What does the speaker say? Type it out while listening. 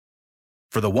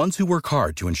For the ones who work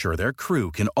hard to ensure their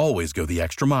crew can always go the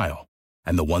extra mile,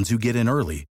 and the ones who get in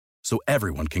early so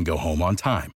everyone can go home on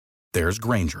time, there's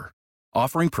Grainger,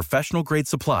 offering professional-grade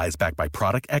supplies backed by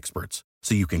product experts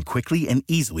so you can quickly and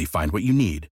easily find what you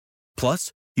need.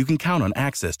 Plus, you can count on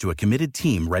access to a committed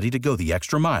team ready to go the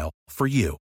extra mile for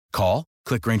you. Call,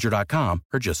 click Grainger.com,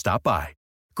 or just stop by.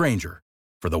 Grainger,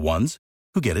 for the ones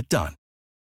who get it done.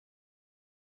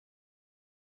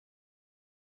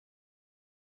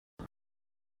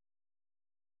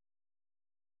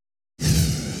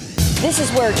 This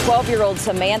is where 12-year-old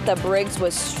Samantha Briggs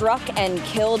was struck and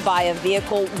killed by a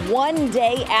vehicle one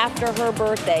day after her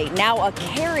birthday. Now a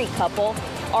Cary couple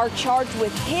are charged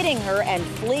with hitting her and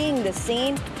fleeing the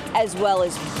scene, as well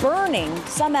as burning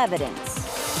some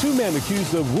evidence. Two men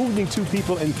accused of wounding two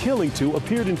people and killing two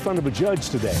appeared in front of a judge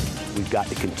today. We've got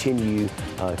to continue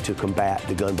to combat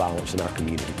the gun violence in our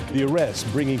community. The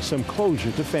arrest bringing some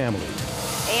closure to families.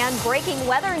 And breaking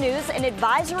weather news, an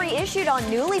advisory issued on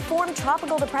newly formed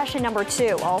Tropical Depression number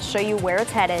 2. I'll show you where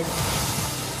it's headed.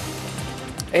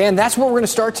 And that's where we're going to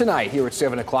start tonight here at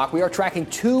 7 o'clock. We are tracking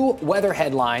two weather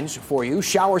headlines for you.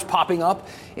 Showers popping up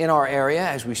in our area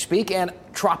as we speak, and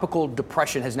tropical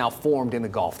depression has now formed in the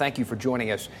Gulf. Thank you for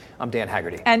joining us. I'm Dan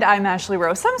Haggerty. And I'm Ashley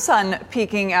Rowe. Some sun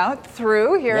peeking out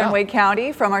through here in Wade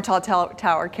County from our tall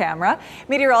tower camera.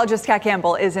 Meteorologist Kat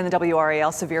Campbell is in the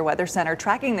WRAL Severe Weather Center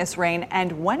tracking this rain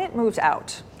and when it moves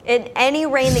out. Any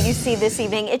rain that you see this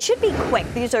evening, it should be quick.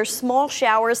 These are small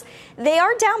showers. They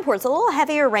are downpours, a little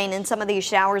heavier rain in some of these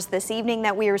showers this evening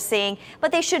that we are seeing,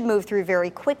 but they should move through very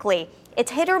quickly.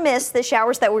 It's hit or miss, the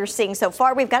showers that we're seeing so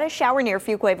far. We've got a shower near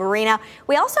Fuquay Marina.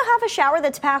 We also have a shower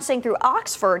that's passing through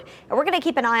Oxford, and we're going to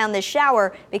keep an eye on this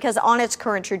shower because on its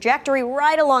current trajectory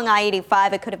right along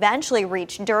I-85, it could eventually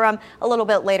reach Durham a little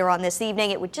bit later on this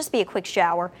evening. It would just be a quick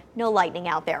shower. No lightning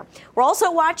out there. We're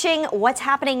also watching what's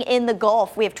happening in the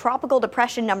Gulf. We have Tropical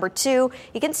Depression number 2.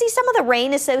 You can see some of the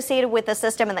rain associated with the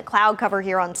system and the cloud cover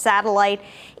here on satellite.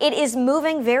 It is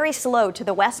moving very slow to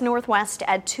the west-northwest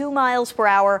at 2 miles per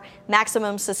hour.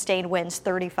 Maximum sustained winds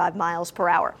 35 miles per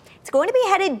hour. It's going to be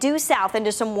headed due south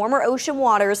into some warmer ocean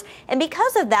waters, and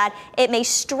because of that, it may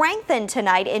strengthen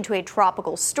tonight into a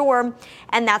tropical storm,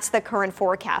 and that's the current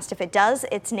forecast. If it does,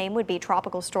 its name would be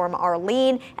Tropical Storm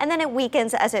Arlene, and then it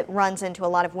weakens as it runs into a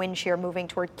lot of wind shear moving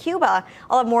toward Cuba.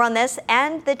 I'll have more on this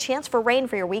and the chance for rain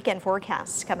for your weekend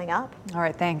forecasts coming up. All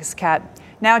right, thanks, Kat.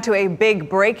 Now to a big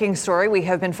breaking story we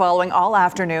have been following all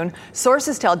afternoon.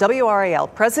 Sources tell WRAL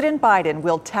President Biden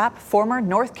will tap former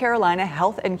North Carolina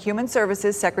Health and Human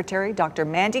Services Secretary Dr.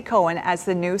 Mandy Cohen as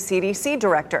the new CDC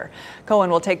director. Cohen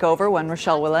will take over when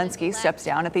Rochelle Walensky steps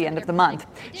down at the end of the month.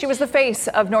 She was the face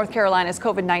of North Carolina's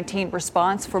COVID-19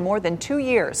 response for more than 2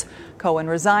 years. Cohen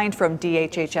resigned from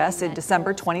DHHS in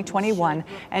December 2021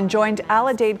 and joined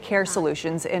Aledade Care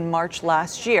Solutions in March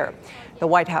last year. The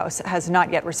White House has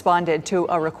not yet responded to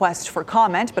a request for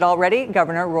comment, but already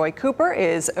Governor Roy Cooper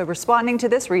is responding to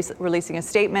this, releasing a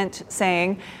statement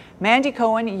saying, Mandy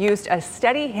Cohen used a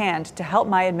steady hand to help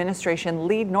my administration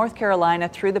lead North Carolina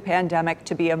through the pandemic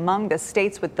to be among the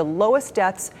states with the lowest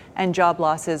deaths and job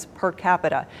losses per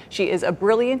capita. She is a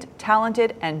brilliant,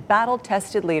 talented, and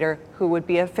battle-tested leader who would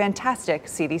be a fantastic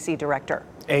CDC director.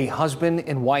 A husband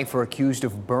and wife are accused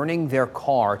of burning their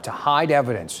car to hide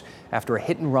evidence after a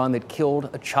hit and run that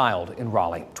killed a child in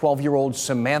Raleigh. 12-year-old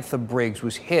Samantha Briggs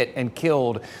was hit and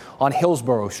killed on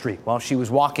Hillsborough Street while she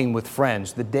was walking with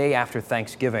friends the day after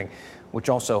Thanksgiving, which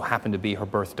also happened to be her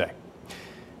birthday.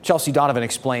 Chelsea Donovan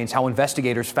explains how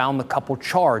investigators found the couple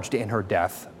charged in her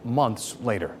death months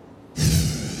later.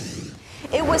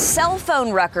 It was cell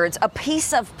phone records, a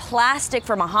piece of plastic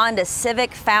from a Honda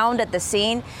Civic found at the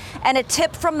scene, and a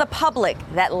tip from the public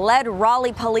that led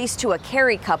Raleigh police to a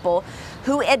Cary couple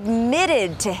who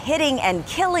admitted to hitting and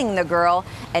killing the girl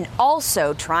and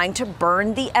also trying to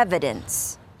burn the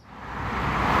evidence.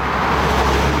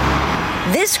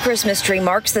 This Christmas tree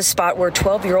marks the spot where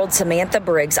 12-year-old Samantha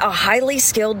Briggs, a highly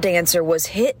skilled dancer, was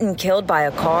hit and killed by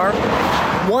a car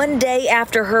one day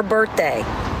after her birthday.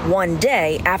 One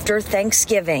day after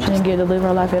Thanksgiving. Didn't get to live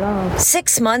her life at all.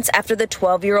 6 months after the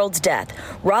 12-year-old's death,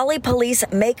 Raleigh police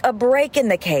make a break in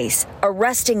the case,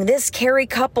 arresting this Cary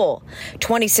couple,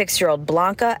 26-year-old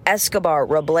Blanca Escobar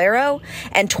Roblero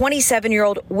and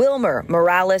 27-year-old Wilmer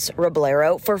Morales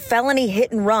Roblero for felony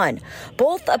hit and run.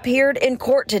 Both appeared in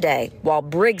court today, while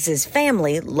Briggs's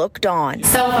family looked on.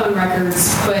 Cell phone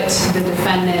records put the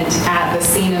defendant at the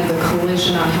scene of the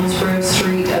collision on Hillsborough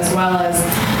Street, as well as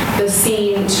the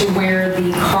scene to where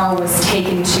the car was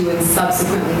taken to and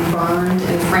subsequently burned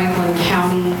in Franklin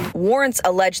County. Warrants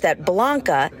allege that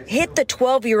Blanca hit the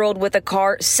 12-year-old with a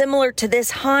car similar to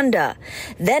this Honda,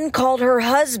 then called her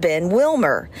husband,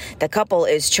 Wilmer. The couple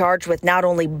is charged with not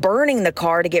only burning the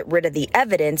car to get rid of the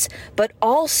evidence, but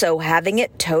also having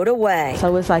it towed away.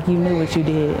 So it's like you knew what you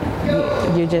did.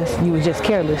 You were just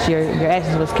careless. Your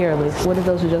actions was careless. What if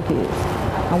those were your kids?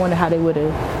 I wonder how they would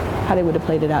have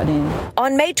played it out then.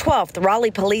 On May 12th,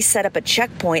 Raleigh police set up a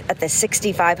checkpoint at the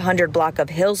 6500 block of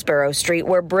Hillsborough Street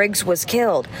where Briggs was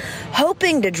killed,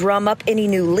 hoping to drum up any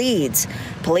new leads.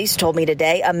 Police told me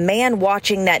today a man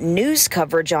watching that news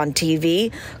coverage on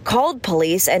TV called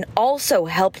police and also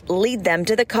helped lead them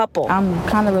to the couple. I'm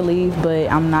kind of relieved, but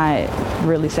I'm not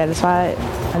really satisfied.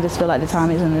 I just feel like the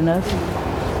time isn't enough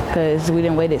because we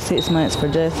didn't wait 6 months for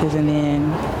justice, and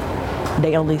then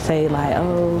they only say like,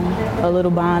 oh, a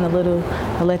little bond, a little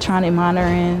electronic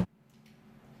monitoring.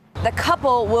 The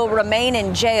couple will remain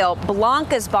in jail.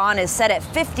 Blanca's bond is set at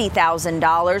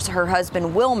 $50,000. Her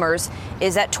husband Wilmer's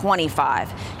is at $25,000.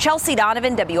 Chelsea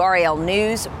Donovan, WRAL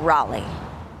News, Raleigh.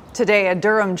 Today, a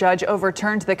Durham judge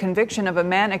overturned the conviction of a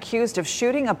man accused of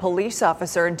shooting a police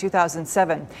officer in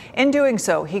 2007. In doing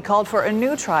so, he called for a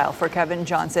new trial for Kevin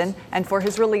Johnson and for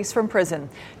his release from prison.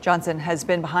 Johnson has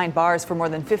been behind bars for more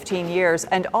than 15 years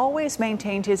and always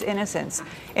maintained his innocence.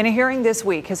 In a hearing this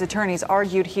week, his attorneys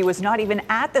argued he was not even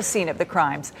at the scene of the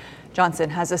crimes. Johnson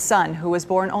has a son who was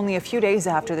born only a few days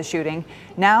after the shooting.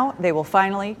 Now they will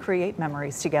finally create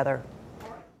memories together.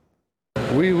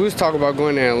 We was talking about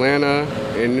going to Atlanta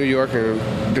and New York and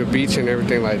the beach and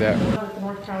everything like that.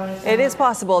 It is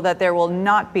possible that there will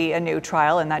not be a new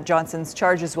trial and that Johnson's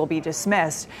charges will be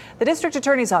dismissed. The district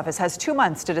attorney's office has 2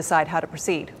 months to decide how to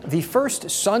proceed. The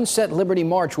first Sunset Liberty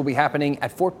March will be happening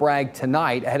at Fort Bragg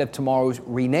tonight ahead of tomorrow's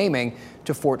renaming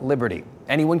to Fort Liberty.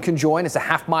 Anyone can join. It's a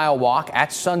half-mile walk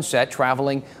at sunset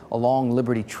traveling along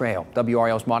Liberty Trail.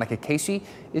 WRAL's Monica Casey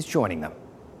is joining them.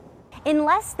 In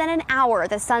less than an hour,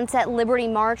 the Sunset Liberty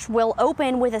March will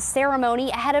open with a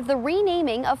ceremony ahead of the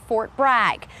renaming of Fort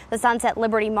Bragg. The Sunset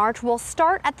Liberty March will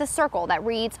start at the circle that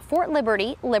reads Fort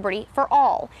Liberty, Liberty for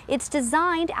All. It's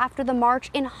designed after the march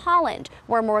in Holland,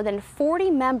 where more than 40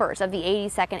 members of the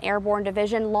 82nd Airborne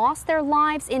Division lost their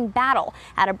lives in battle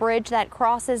at a bridge that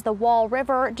crosses the Wall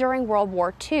River during World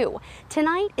War II.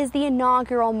 Tonight is the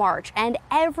inaugural march, and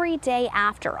every day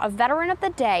after, a veteran of the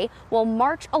day will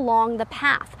march along the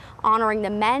path, honoring the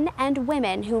men and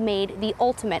women who made the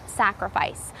ultimate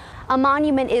sacrifice. A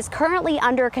monument is currently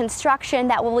under construction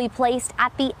that will be placed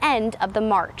at the end of the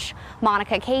march.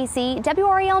 Monica Casey,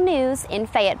 WRAL News in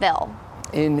Fayetteville.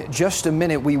 In just a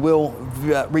minute, we will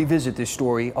revisit this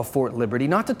story of Fort Liberty,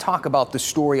 not to talk about the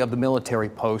story of the military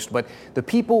post, but the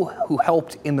people who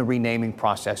helped in the renaming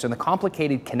process and the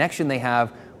complicated connection they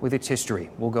have with its history.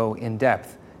 We'll go in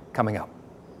depth coming up.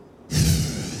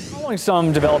 Following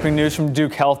some developing news from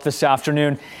Duke Health this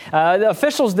afternoon, the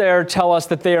officials there tell us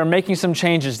that they are making some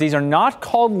changes. These are not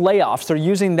called layoffs. They're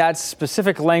using that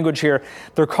specific language here.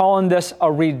 They're calling this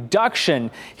a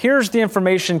reduction. Here's the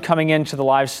information coming into the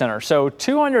Live Center. So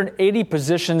 280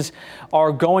 positions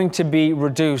are going to be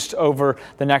reduced over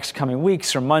the next coming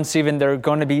weeks or months even. They're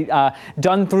going to be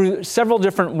done through several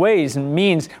different ways and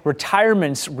means: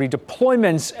 retirements,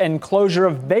 redeployments, and closure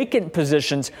of vacant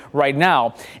positions right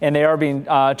now. And they are being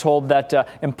told that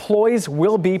employees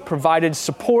will be provided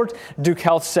support. Duke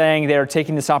Health saying they are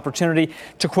taking this opportunity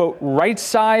to, quote, right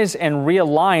size and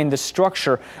realign the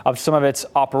structure of some of its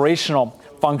operational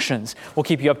functions. We'll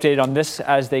keep you updated on this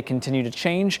as they continue to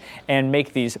change and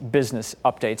make these business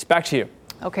updates. Back to you.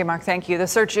 Okay, Mark, thank you. The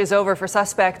search is over for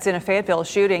suspects in a Fayetteville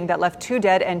shooting that left 2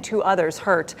 dead and 2 others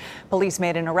hurt. Police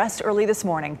made an arrest early this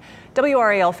morning.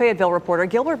 WRAL Fayetteville reporter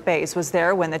Gilbert Bays was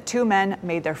there when the 2 men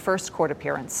made their first court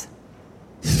appearance.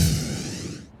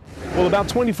 Well, about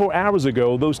 24 hours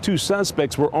ago, those 2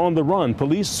 suspects were on the run,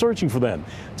 police searching for them.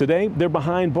 Today, they're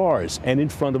behind bars and in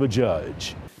front of a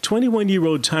judge.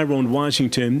 21-year-old Tyrone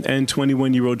Washington and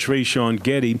 21-year-old Trayshawn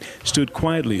Getty stood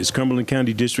quietly as Cumberland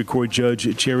County District Court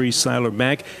Judge Cherry Seiler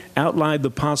Mack outlined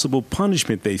the possible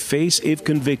punishment they face if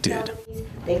convicted.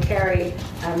 They carry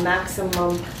a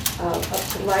maximum up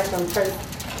to life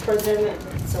imprisonment,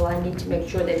 so I need to make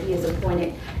sure that he is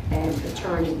appointed an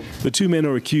attorney. The 2 men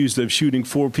are accused of shooting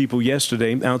 4 people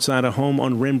yesterday outside a home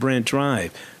on Rembrandt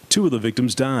Drive. 2 of the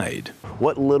victims died.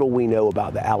 What little we know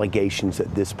about the allegations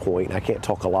at this point, I can't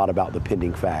talk a lot about the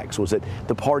pending facts, was that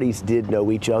the parties did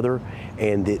know each other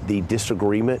and that the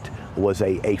disagreement was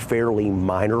a fairly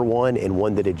minor one and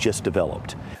one that had just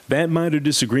developed. That minor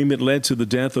disagreement led to the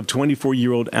death of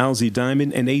 24-year-old Alzi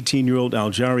Diamond and 18-year-old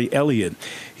Aljari Elliott.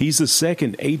 He's the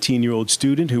second 18-year-old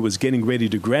student who was getting ready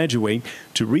to graduate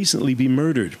to recently be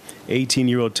murdered.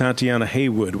 18-year-old Tatiana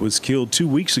Haywood was killed 2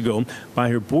 weeks ago by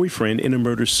her boyfriend in a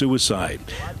murder-suicide.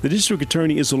 The district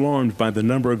attorney is alarmed by the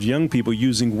number of young people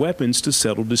using weapons to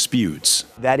settle disputes.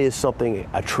 That is something,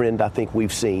 a trend I think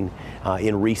we've seen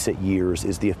in recent years,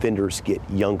 is the offenders get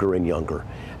younger and younger.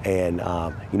 And,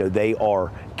 they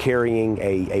are carrying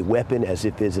a weapon as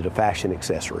if it's a fashion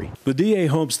accessory. The DA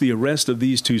hopes the arrest of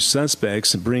these two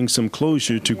suspects brings some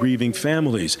closure to grieving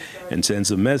families and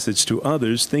sends a message to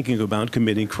others thinking about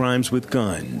committing crimes with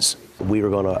guns. We are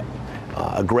going to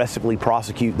aggressively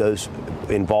prosecute those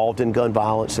involved in gun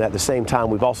violence. And at the same time,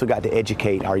 we've also got to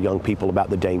educate our young people about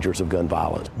the dangers of gun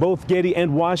violence. Both Getty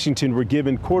and Washington were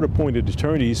given court-appointed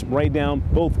attorneys. Right now,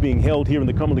 both being held here in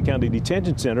the Cumberland County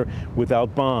Detention Center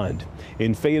without bond.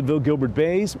 In Fayetteville, Gilbert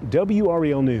Bays,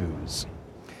 WRAL News.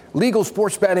 Legal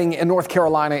sports betting in North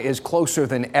Carolina is closer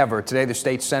than ever. Today, the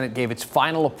state Senate gave its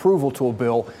final approval to a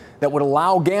bill that would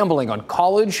allow gambling on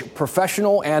college,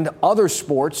 professional, and other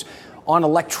sports on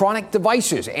electronic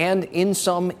devices and in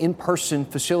some in-person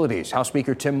facilities. House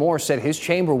Speaker Tim Moore said his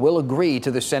chamber will agree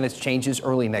to the Senate's changes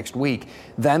early next week.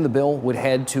 Then the bill would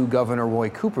head to Governor Roy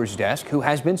Cooper's desk, who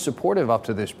has been supportive up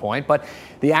to this point, but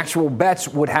the actual bets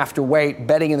would have to wait.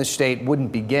 Betting in the state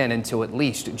wouldn't begin until at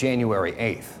least January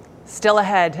 8th. Still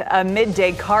ahead, a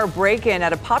midday car break-in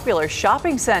at a popular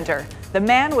shopping center. The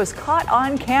man was caught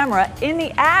on camera in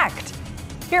the act.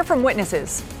 Hear from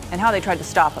witnesses and how they tried to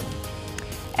stop him.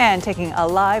 And taking a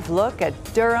live look at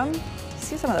Durham.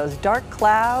 See some of those dark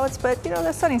clouds, but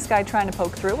the sunny sky trying to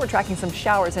poke through. We're tracking some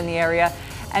showers in the area.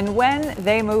 And when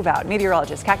they move out,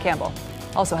 meteorologist Kat Campbell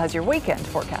also has your weekend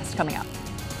forecast coming up.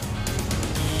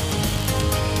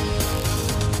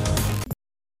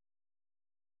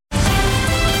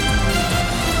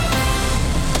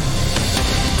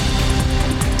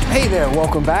 Hey there,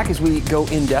 welcome back as we go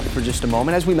in depth for just a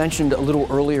moment. As we mentioned a little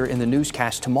earlier in the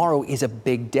newscast, tomorrow is a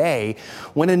big day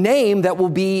when a name that will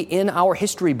be in our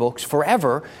history books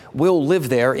forever will live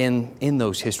there in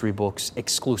those history books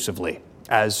exclusively,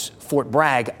 as Fort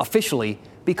Bragg officially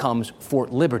becomes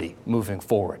Fort Liberty moving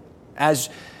forward. As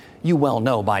you well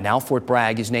know by now, Fort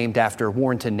Bragg is named after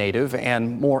Warrenton native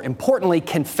and, more importantly,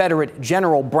 Confederate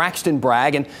General Braxton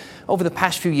Bragg. And over the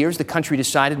past few years, the country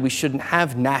decided we shouldn't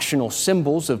have national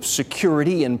symbols of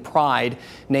security and pride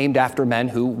named after men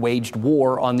who waged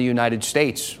war on the United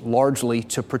States, largely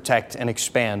to protect and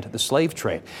expand the slave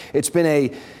trade. It's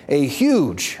been a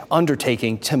huge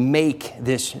undertaking to make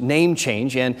this name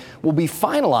change, and will be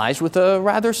finalized with a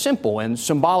rather simple and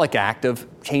symbolic act of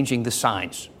changing the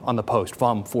signs on the post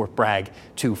from Fort Bragg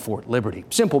to Fort Liberty.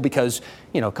 Simple because,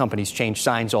 companies change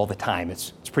signs all the time.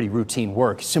 It's pretty routine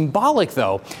work. Symbolic,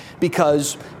 though,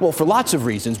 because, well, for lots of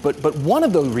reasons, but one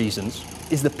of those reasons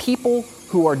is the people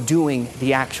who are doing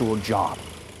the actual job.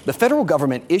 The federal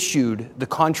government issued the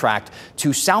contract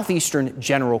to Southeastern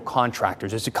General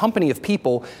Contractors. It's a company of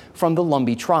people from the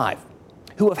Lumbee tribe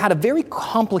who have had a very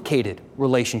complicated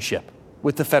relationship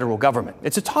with the federal government.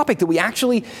 It's a topic that we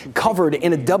actually covered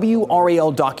in a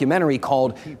WRAL documentary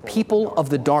called People of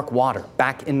the Dark Water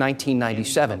back in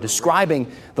 1997,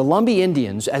 describing the Lumbee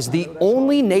Indians as the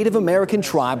only Native American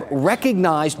tribe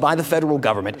recognized by the federal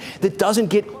government that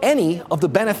doesn't get any of the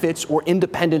benefits or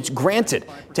independence granted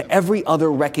to every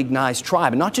other recognized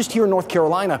tribe. And not just here in North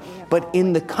Carolina, but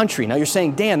in the country. Now you're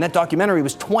saying, Dan, that documentary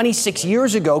was 26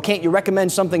 years ago. Can't you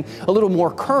recommend something a little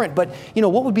more current? But,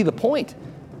 what would be the point?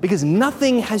 Because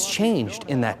nothing has changed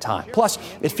in that time. Plus,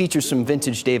 it features some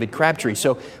vintage David Crabtree.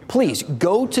 So please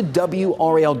go to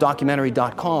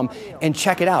WRALdocumentary.com and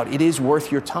check it out. It is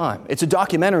worth your time. It's a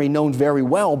documentary known very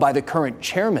well by the current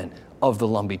chairman of the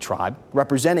Lumbee tribe,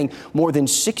 representing more than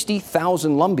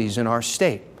 60,000 Lumbees in our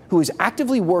state, who is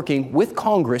actively working with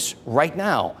Congress right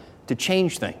now to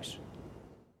change things.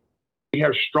 We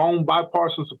have strong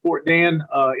bipartisan support, Dan,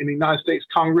 in the United States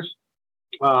Congress.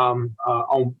 On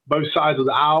both sides of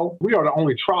the aisle. We are the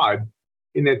only tribe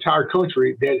in the entire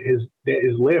country that is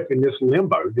left in this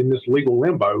limbo, in this legal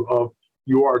limbo of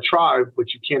you are a tribe,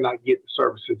 but you cannot get the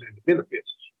services and the benefits.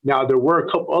 Now, there were a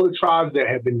couple other tribes that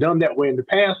have been done that way in the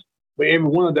past, but every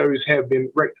one of those have been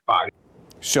rectified.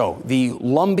 So the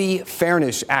Lumbee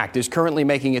Fairness Act is currently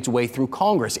making its way through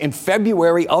Congress. In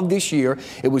February of this year,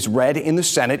 it was read in the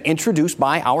Senate, introduced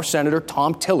by our Senator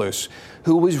Tom Tillis,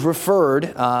 who was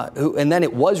referred,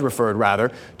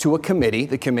 to a committee,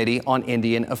 the Committee on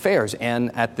Indian Affairs.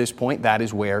 And at this point, that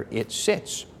is where it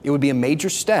sits. It would be a major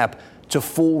step to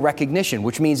full recognition,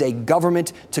 which means a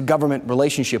government-to-government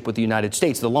relationship with the United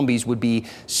States. The Lumbees would be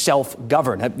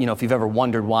self-governed. You know, if you've ever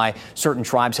wondered why certain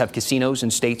tribes have casinos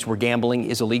in states where gambling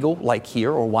is illegal, like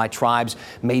here, or why tribes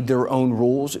made their own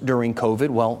rules during COVID,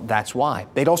 well, that's why.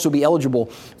 They'd also be eligible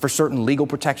for certain legal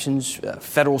protections,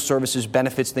 federal services,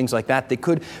 benefits, things like that. They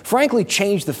could, frankly,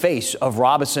 change the face of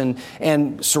Robeson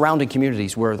and surrounding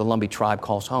communities where the Lumbee tribe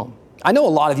calls home. I know a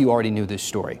lot of you already knew this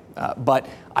story, but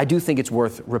I do think it's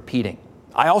worth repeating.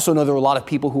 I also know there are a lot of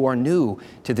people who are new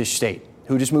to this state,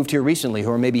 who just moved here recently,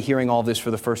 who are maybe hearing all this for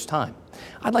the first time.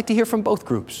 I'd like to hear from both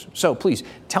groups. So please,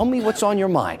 tell me what's on your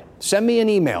mind. Send me an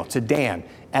email to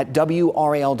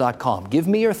dan@WRAL.com. Give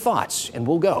me your thoughts, and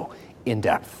we'll go in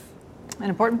depth. An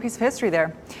important piece of history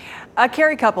there. A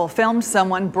Cary couple filmed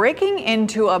someone breaking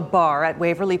into a bar at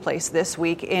Waverly Place this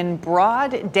week in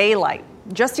broad daylight.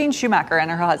 Justine Schumacher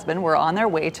and her husband were on their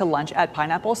way to lunch at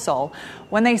Pineapple Soul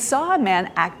when they saw a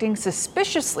man acting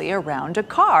suspiciously around a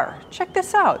car. Check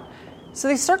this out. So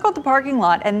they circled the parking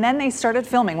lot and then they started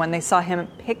filming when they saw him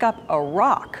pick up a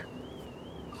rock.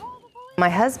 My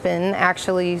husband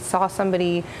actually saw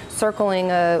somebody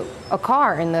circling a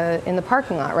car in the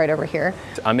parking lot right over here.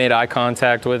 I made eye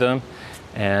contact with him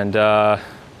and I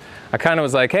kind of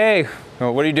was like, hey,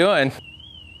 what are you doing?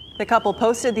 The couple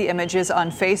posted the images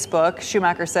on Facebook.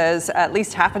 Schumacher says at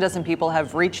least half a dozen people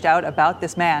have reached out about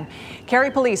this man. Cary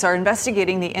police are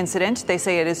investigating the incident. They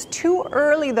say it is too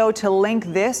early, though, to link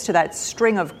this to that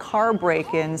string of car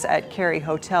break-ins at Cary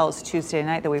hotels Tuesday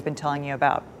night that we've been telling you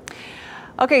about.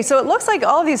 Okay, so it looks like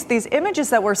all these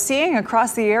images that we're seeing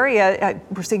across the area,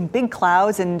 we're seeing big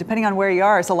clouds, and depending on where you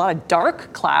are, it's a lot of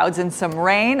dark clouds and some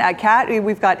rain. Kat,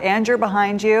 we've got Andrew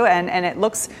behind you, and it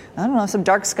looks, I don't know, some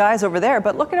dark skies over there,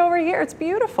 but look at over here, it's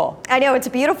beautiful. I know, it's a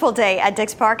beautiful day at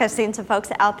Dix Park. I've seen some folks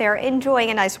out there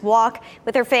enjoying a nice walk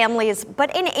with their families,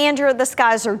 but in Andrew, the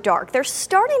skies are dark. They're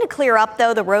starting to clear up,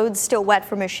 though. The road's still wet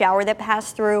from a shower that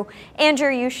passed through.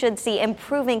 Andrew, you should see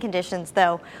improving conditions,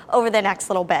 though, over the next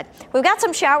little bit. We've got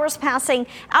some showers passing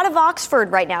out of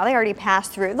Oxford right now. They already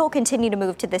passed through. They'll continue to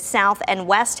move to the south and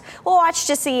west. We'll watch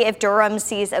to see if Durham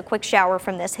sees a quick shower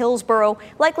from this Hillsborough.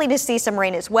 Likely to see some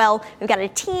rain as well. We've got a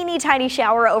teeny tiny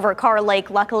shower over Carr Lake.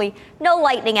 Luckily, no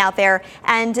lightning out there.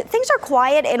 And things are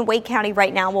quiet in Wake County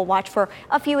right now. We'll watch for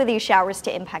a few of these showers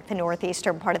to impact the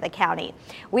northeastern part of the county.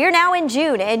 We are now in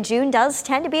June, and June does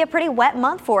tend to be a pretty wet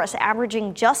month for us,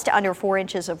 averaging just under 4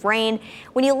 inches of rain.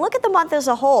 When you look at the month as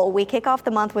a whole, we kick off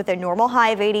the month with a normal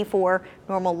high of 84,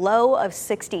 normal low of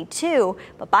 62,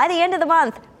 but by the end of the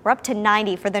month, we're up to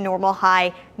 90 for the normal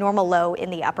high, normal low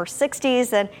in the upper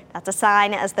 60s, and that's a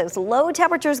sign as those low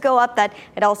temperatures go up that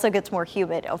it also gets more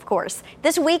humid, of course.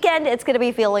 This weekend, it's going to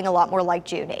be feeling a lot more like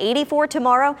June. 84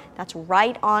 tomorrow, that's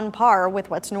right on par with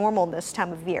what's normal this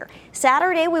time of year.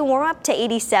 Saturday, we warm up to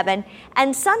 87,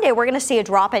 and Sunday, we're going to see a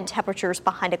drop in temperatures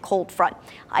behind a cold front.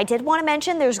 I did want to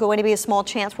mention there's going to be a small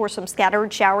chance for some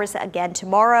scattered showers again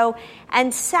tomorrow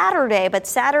and Saturday, but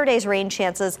Saturday's rain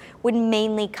chances would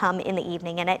mainly come in the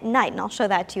evening and at night, and I'll show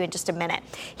that to you in just a minute.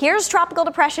 Here's tropical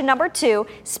depression number 2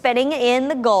 spinning in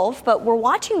the Gulf, but we're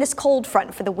watching this cold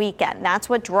front for the weekend. That's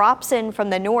what drops in from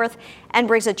the north and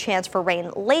brings a chance for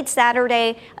rain late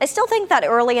Saturday. I still think that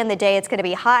early in the day it's going to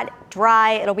be hot,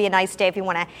 dry. It'll be a nice day if you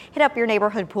want to hit up your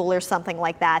neighborhood pool or something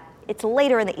like that. It's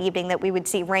later in the evening that we would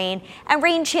see rain, and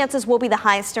rain chances will be the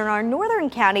highest in our northern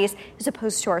counties as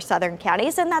opposed to our southern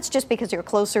counties, and that's just because you're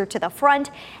closer to the front,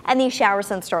 and these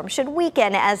showers and storms should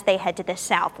weaken as they head to the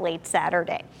south late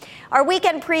Saturday. Our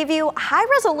weekend preview,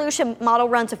 high-resolution model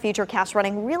runs of Futurecast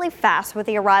running really fast with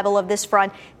the arrival of this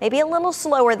front, maybe a little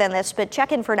slower than this, but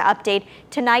check in for an update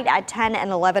tonight at 10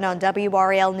 and 11 on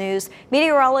WRAL News.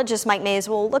 Meteorologist Mike Mays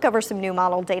will look over some new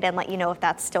model data and let you know if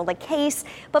that's still the case,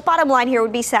 but bottom line here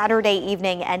would be Saturday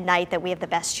evening and night that we have the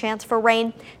best chance for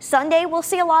rain. Sunday, we'll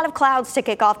see a lot of clouds to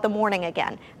kick off the morning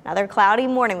again. Another cloudy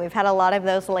morning. We've had a lot of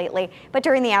those lately, but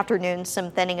during the afternoon, some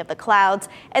thinning of the clouds.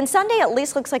 And Sunday at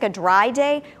least looks like a dry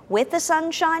day with the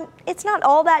sunshine. It's not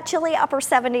all that chilly, upper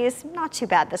 70s, not too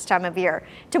bad this time of year.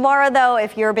 Tomorrow, though,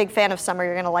 if you're a big fan of summer,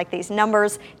 you're going to like these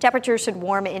numbers. Temperatures should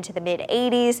warm into the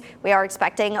mid-80s. We are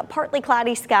expecting partly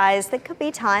cloudy skies. That could be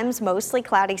times mostly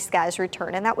cloudy skies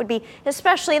return, and that would be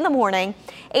especially in the morning.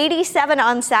 87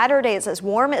 on Saturdays, as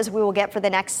warm as we will get for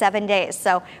the next 7 days.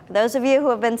 So for those of you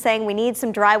who have been saying we need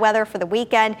some dry weather for the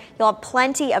weekend, you'll have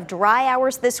plenty of dry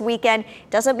hours this weekend.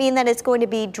 Doesn't mean that it's going to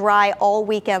be dry all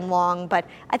weekend long, but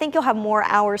I think you'll have more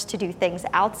hours to do things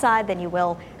outside than you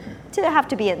will to have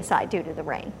to be inside due to the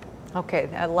rain. Okay,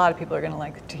 a lot of people are going to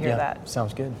like to hear that.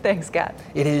 Sounds good. Thanks, Kat.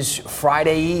 It is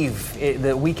Friday Eve.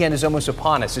 The weekend is almost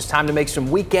upon us. It's time to make some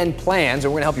weekend plans,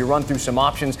 and we're going to help you run through some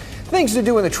options, things to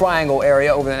do in the Triangle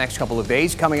area over the next couple of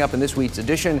days, coming up in this week's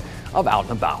edition of Out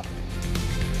and About.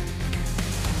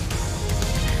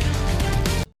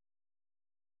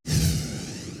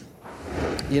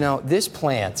 You know, this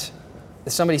plant,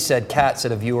 somebody said, Kat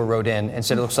said, a viewer wrote in and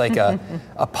said it looks like a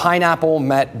pineapple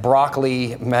met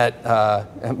broccoli met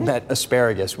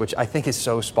asparagus, which I think is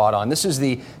so spot on. This is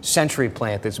the century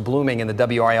plant that's blooming in the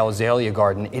WRAL azalea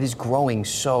garden. It is growing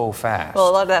so fast. Well,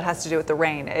 a lot of that has to do with the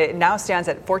rain. It now stands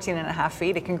at 14.5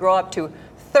 feet. It can grow up to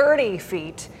 30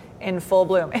 feet in full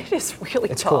bloom. It is really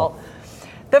tall. Cool.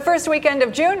 The first weekend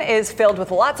of June is filled with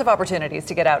lots of opportunities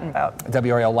to get out and about.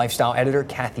 WRAL lifestyle editor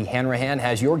Kathy Hanrahan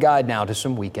has your guide now to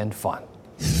some weekend fun.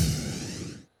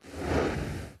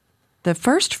 The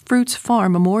First Fruits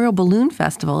Farm Memorial Balloon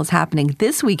Festival is happening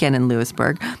this weekend in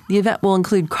Lewisburg. The event will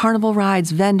include carnival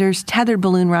rides, vendors, tethered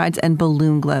balloon rides, and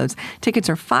balloon glows. Tickets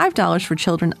are $5 for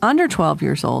children under 12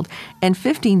 years old and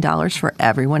 $15 for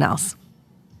everyone else.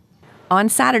 On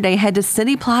Saturday, head to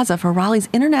City Plaza for Raleigh's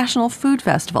International Food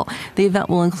Festival. The event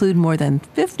will include more than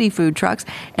 50 food trucks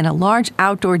and a large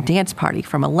outdoor dance party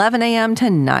from 11 a.m. to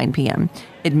 9 p.m.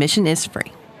 Admission is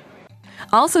free.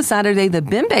 Also Saturday, the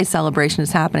Bimbe celebration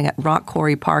is happening at Rock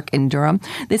Quarry Park in Durham.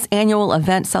 This annual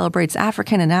event celebrates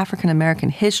African and African American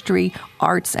history,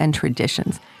 arts, and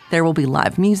traditions. There will be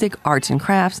live music, arts and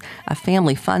crafts, a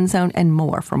family fun zone, and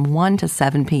more from 1 to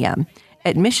 7 p.m.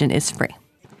 Admission is free.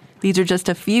 These are just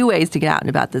a few ways to get out and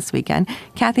about this weekend.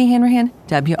 Kathy Hanrahan,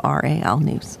 WRAL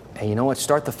News. Hey, you know what?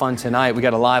 Start the fun tonight. We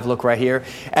got a live look right here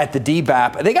at the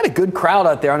DBAP. They got a good crowd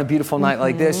out there on a beautiful night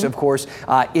like this. Of course,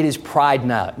 it is Pride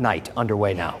Night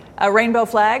underway now. A rainbow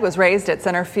flag was raised at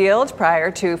center field prior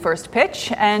to first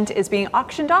pitch and is being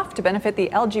auctioned off to benefit the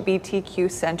LGBTQ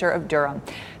Center of Durham.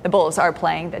 The Bulls are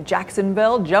playing the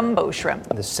Jacksonville Jumbo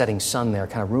Shrimp. The setting sun there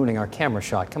kind of ruining our camera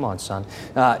shot. Come on, son.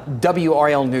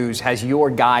 WRAL News has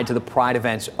your guide to the Pride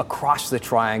events across the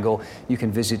Triangle. You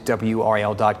can visit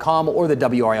WRAL.com or the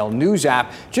WRAL News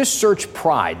app. Just search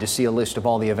Pride to see a list of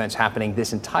all the events happening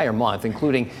this entire month,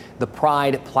 including the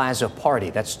Pride Plaza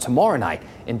Party. That's tomorrow night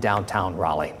in downtown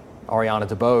Raleigh. Ariana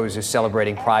DeBose is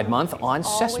celebrating Pride Month on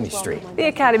Sesame Street. The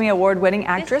Academy Award-winning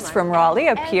actress from Raleigh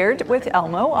appeared with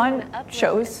Elmo on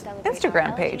show's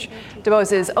Instagram page.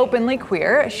 DeBose is openly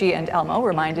queer. She and Elmo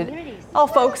reminded all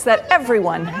folks that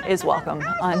everyone is welcome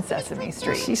on Sesame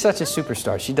Street. She's such a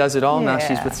superstar. She does it all. Now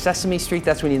she's with Sesame Street.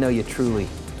 That's when you know you truly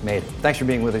made it. Thanks for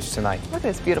being with us tonight. Look at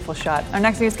this beautiful shot. Our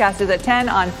next newscast is at 10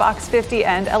 on Fox 50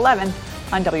 and 11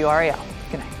 on WRAL.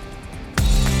 Good night.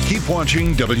 Keep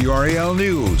watching WRAL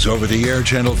News over the air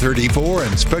Channel 34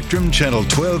 and Spectrum Channel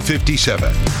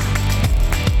 1257.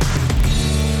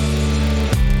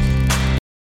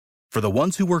 For the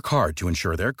ones who work hard to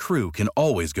ensure their crew can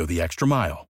always go the extra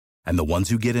mile, and the ones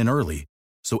who get in early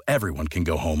so everyone can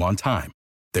go home on time,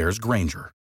 there's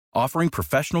Grainger, offering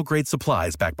professional-grade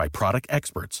supplies backed by product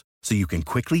experts so you can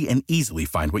quickly and easily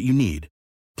find what you need.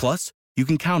 Plus, you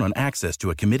can count on access to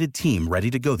a committed team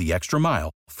ready to go the extra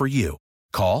mile for you.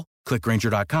 Call, click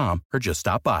Grainger.com, or just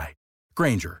stop by.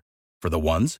 Grainger, for the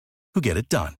ones who get it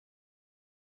done.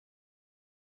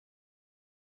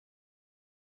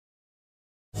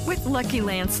 With Lucky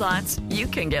Land Slots, you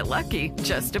can get lucky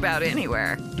just about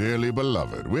anywhere. Dearly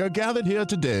beloved, we are gathered here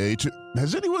today to...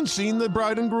 Has anyone seen the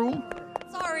bride and groom?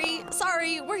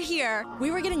 Sorry, we're here.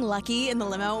 We were getting lucky in the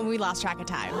limo and we lost track of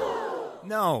time.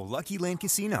 No, Lucky Land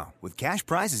Casino, with cash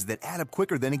prizes that add up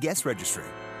quicker than a guest registry.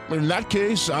 In that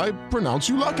case, I pronounce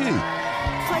you lucky.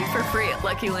 Play for free at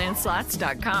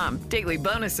LuckyLandSlots.com. Daily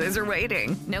bonuses are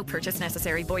waiting. No purchase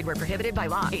necessary. Void where prohibited by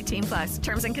law. 18+.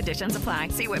 Terms and conditions apply.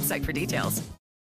 See website for details.